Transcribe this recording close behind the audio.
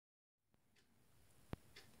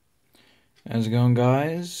How's it going,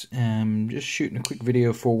 guys? Just shooting a quick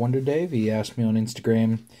video for Wonder Dave. He asked me on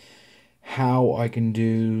Instagram how I can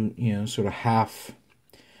do, sort of half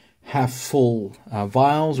full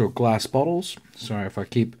vials or glass bottles. Sorry if I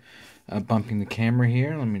keep bumping the camera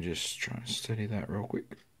here. Let me just try and steady that real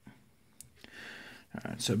quick.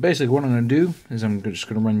 Alright, so basically what I'm going to do is I'm just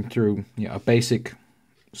going to run through a basic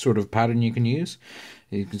sort of pattern you can use.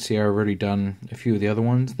 You can see I've already done a few of the other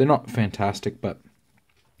ones. They're not fantastic, but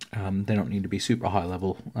they don't need to be super high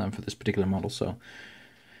level for this particular model. So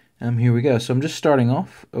here we go. So I'm just starting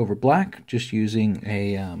off over black, just using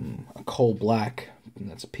a coal black. And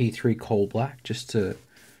that's a P3 coal black, just to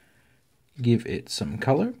give it some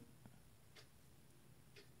color.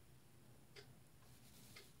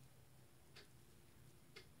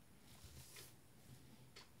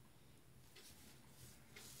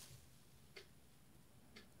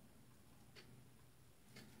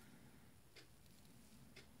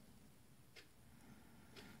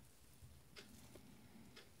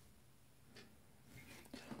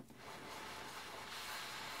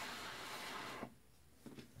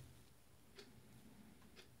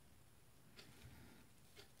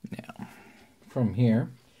 Now, from here,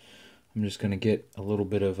 I'm just going to get a little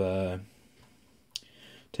bit of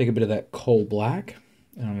take a bit of that coal black,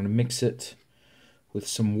 and I'm going to mix it with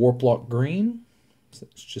some warp lock green. So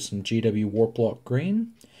it's just some GW warp lock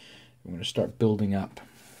green. I'm going to start building up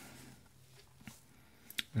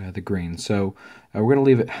the green. So we're going to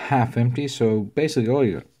leave it half empty. So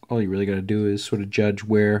basically, all you really got to do is sort of judge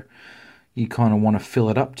where you kind of want to fill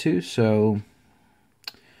it up to. So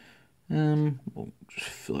we'll just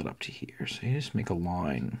fill it up to here. So you just make a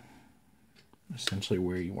line, essentially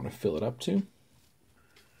where you want to fill it up to.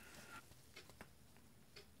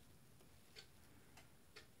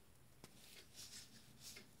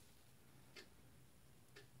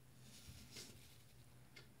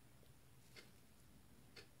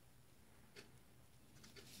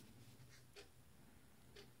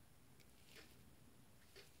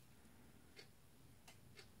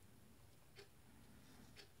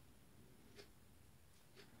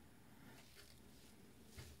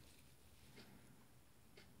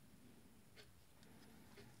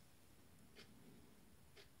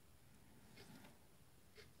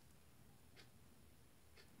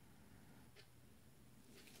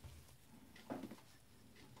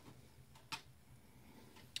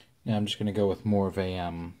 Now I'm just going to go with more of a,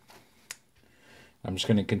 I'm just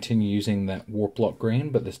going to continue using that warp lock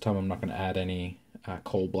green, but this time I'm not going to add any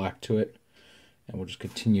coal black to it. And we'll just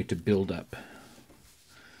continue to build up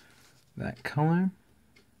that color.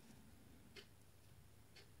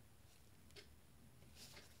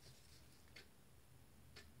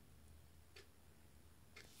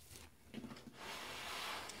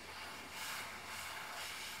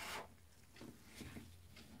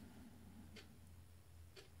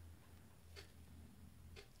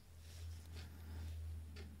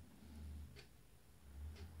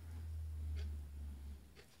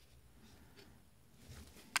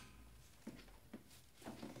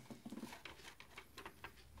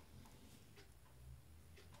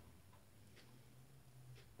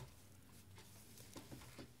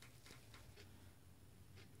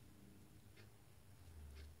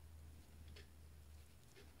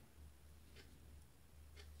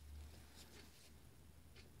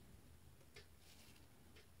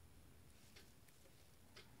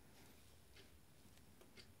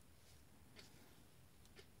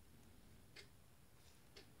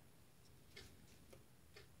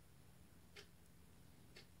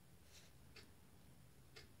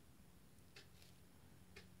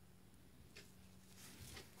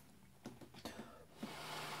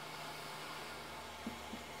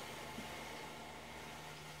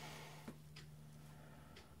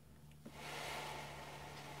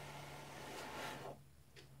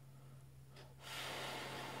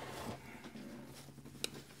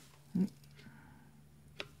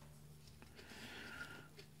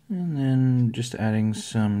 And then just adding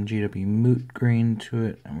some GW moot green to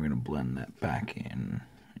it, and we're going to blend that back in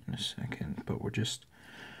a second. But we're just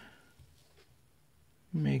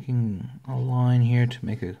making a line here to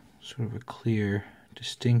make a sort of a clear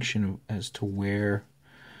distinction as to where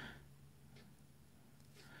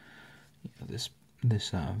this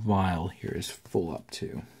vial here is full up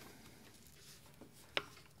to.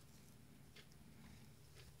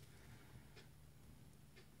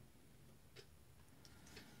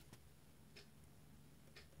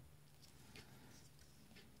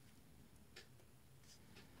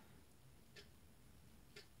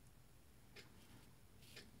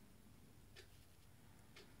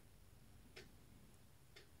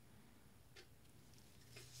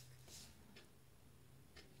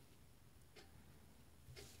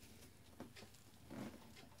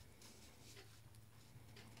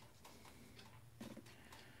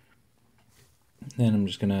 Then I'm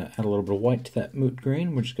just going to add a little bit of white to that moot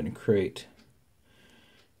green. We're just going to create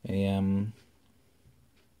a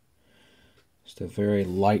just a very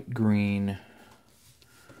light green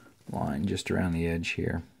line just around the edge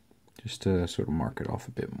here, just to sort of mark it off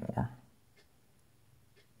a bit more.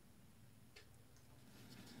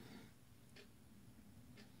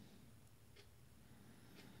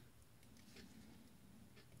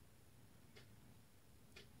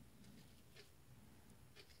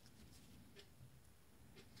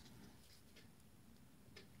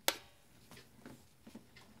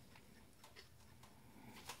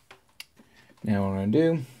 Now what I'm going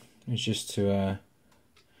to do is just to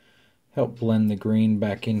help blend the green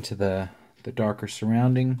back into the darker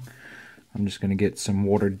surrounding, I'm just going to get some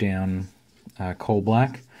watered down coal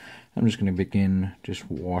black. I'm just going to begin just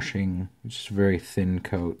washing just very thin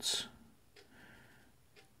coats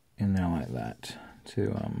in there like that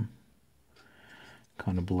to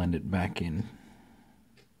kind of blend it back in.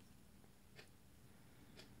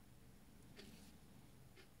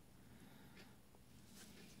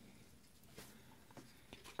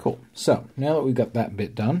 Cool. So now that we've got that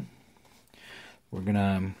bit done, we're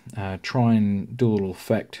gonna try and do a little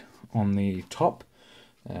effect on the top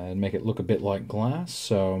and make it look a bit like glass.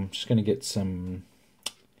 So I'm just gonna get some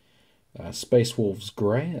Space Wolves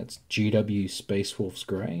Gray. That's GW Space Wolves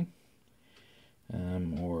Gray,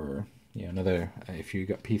 or yeah, another. If you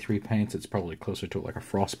got P3 paints, it's probably closer to like a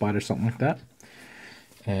Frostbite or something like that.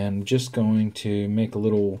 And just going to make a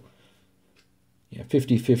little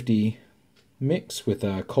 50-50 mix with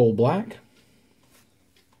coal black.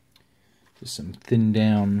 Just some thin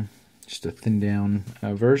down, just a thin down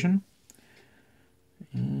version.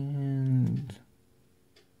 And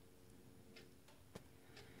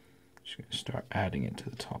just going to start adding it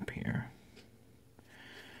to the top here.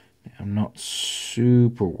 Now, I'm not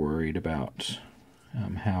super worried about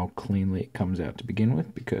how cleanly it comes out to begin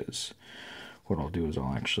with, because what I'll do is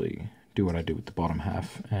I'll actually do what I do with the bottom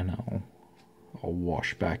half, and I'll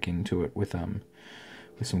wash back into it with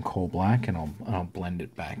some coal black, and I'll blend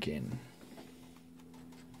it back in.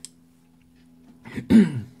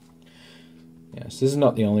 Yes, this is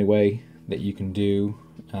not the only way that you can do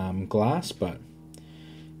glass, but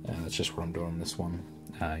that's just what I'm doing on this one.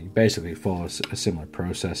 You basically follow a similar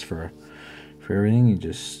process for everything. You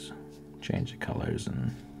just change the colors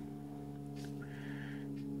and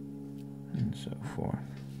so forth.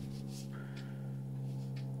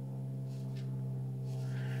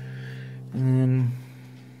 And then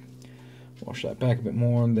wash that back a bit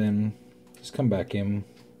more, and then just come back in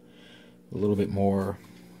a little bit more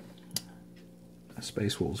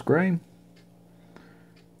Space Wolves Gray,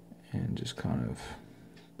 and just kind of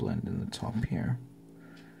blend in the top here.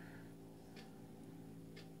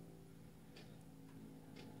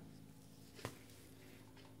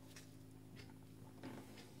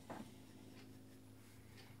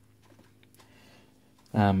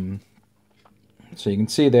 So you can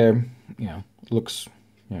see there, looks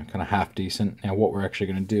kind of half decent. Now what we're actually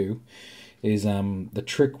going to do is the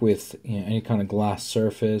trick with any kind of glass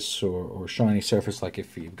surface or shiny surface, like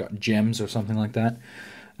if you've got gems or something like that,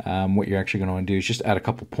 what you're actually going to want to do is just add a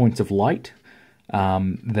couple points of light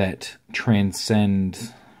that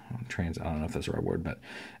transcend, I don't know if that's the right word, but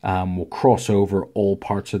will cross over all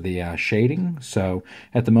parts of the shading. So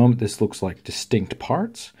at the moment this looks like distinct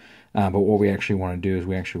parts, but what we actually want to do is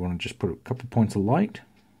we actually want to just put a couple points of light,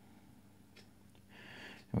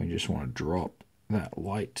 and we just want to drop that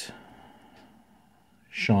light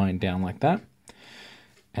shine down like that,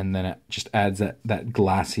 and then it just adds that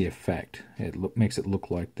glassy effect. It makes it look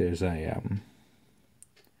like there's it's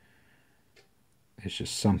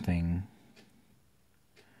just something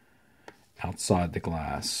outside the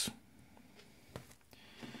glass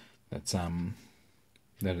that's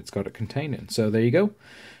that it's got it contained in. So there you go.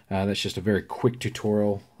 That's just a very quick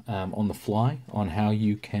tutorial on the fly on how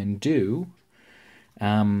you can do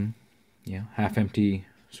half empty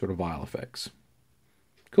sort of vial effects.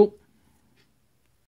 Cool.